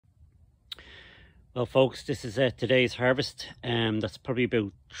Well folks, this is today's harvest. That's probably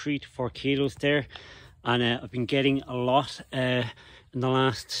about 3 to 4 kilos there, and I've been getting a lot in the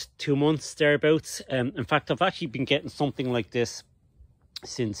last 2 months thereabouts. In fact, I've actually been getting something like this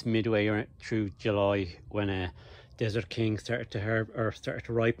since midway or through July, when Desert King started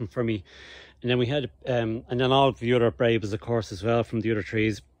to ripen for me. And then we had and then all of the other Bravas, of course, as well, from the other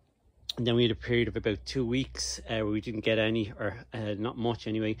trees. And then we had a period of about 2 weeks where we didn't get any, or not much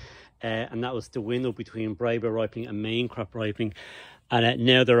anyway, and that was the window between Brava ripening and main crop ripening. And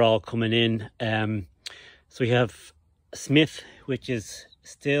now they're all coming in. So we have Smith, which is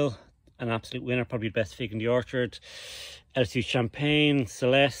still an absolute winner, probably the best fig in the orchard. LSU Champagne,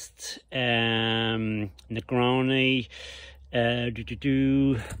 Celeste, Negroni,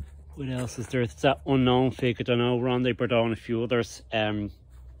 what else is there? It's that unknown fig, I don't know, Ronde Bordeaux and a few others.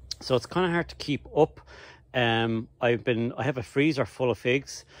 So it's kind of hard to keep up. I have a freezer full of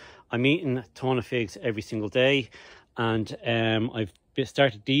figs. I'm eating a ton of figs every single day, and I've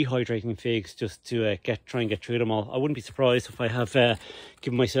started dehydrating figs just to try and get through them all. I wouldn't be surprised if I have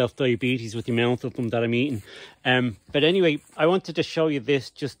given myself diabetes with the amount of them that I'm eating. But anyway, I wanted to show you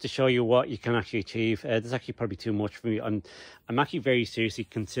this just to show you what you can actually achieve. This is actually probably too much for me. I'm actually very seriously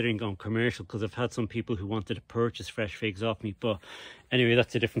considering going commercial, because I've had some people who wanted to purchase fresh figs off me. But anyway,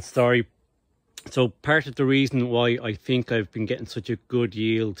 that's a different story. So part of the reason why I think I've been getting such a good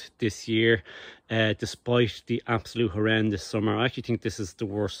yield this year, despite the absolute horrendous summer, I actually think this is the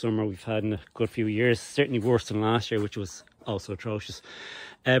worst summer we've had in a good few years, certainly worse than last year, which was also atrocious.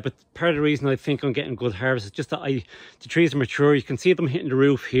 But part of the reason I think I'm getting good harvest is just that the trees are mature. You can see them hitting the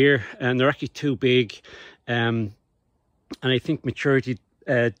roof here, and they're actually too big. And I think maturity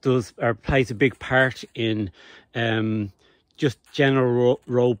plays a big part in just general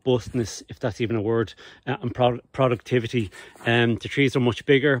robustness, if that's even a word, and productivity. The trees are much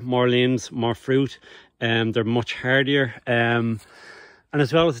bigger, more limbs, more fruit, they're much hardier. And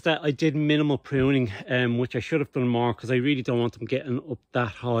as well as that, I did minimal pruning, which I should have done more, because I really don't want them getting up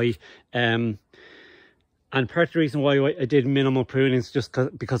that high. And part of the reason why I did minimal pruning is just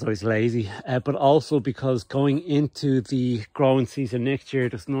because I was lazy, but also because going into the growing season next year,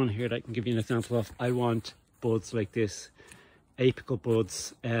 there's none here that I can give you an example of. I want buds like this, apical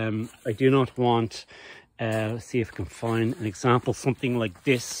buds. I do not want, let's see if I can find an example, something like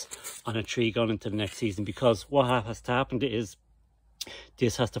this on a tree going into the next season, because what has to happen is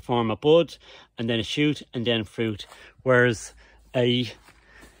this has to form a bud and then a shoot and then fruit, whereas a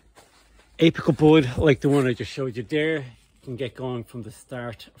apical bud like the one I just showed you there can get going from the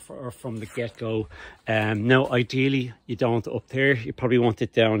start or from the get-go. Now ideally you don't want it up there, you probably want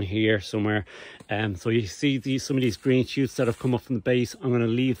it down here somewhere. So you see some of these green shoots that have come up from the base. I'm going to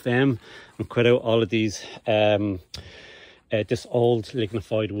leave them and cut out all of these this old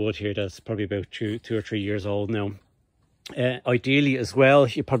lignified wood here that's probably about 2 or 3 years old now. Ideally as well,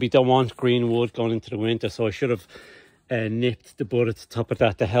 you probably don't want green wood going into the winter, so I should have nipped the bud at the top of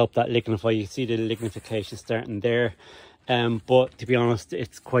that to help that lignify. You see the lignification starting there. But to be honest,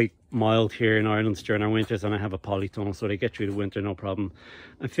 it's quite mild here in Ireland during our winters, and I have a polytunnel, so they get through the winter no problem.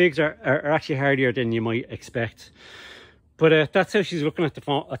 And figs are actually hardier than you might expect. But that's how she's looking at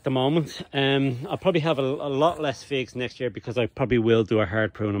the moment. I'll probably have a lot less figs next year, because I probably will do a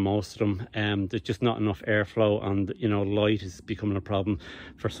hard prune on most of them. There's just not enough airflow, and light is becoming a problem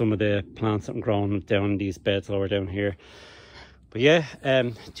for some of the plants that I'm growing down in these beds lower down here. But yeah,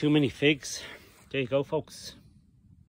 too many figs. There you go, folks.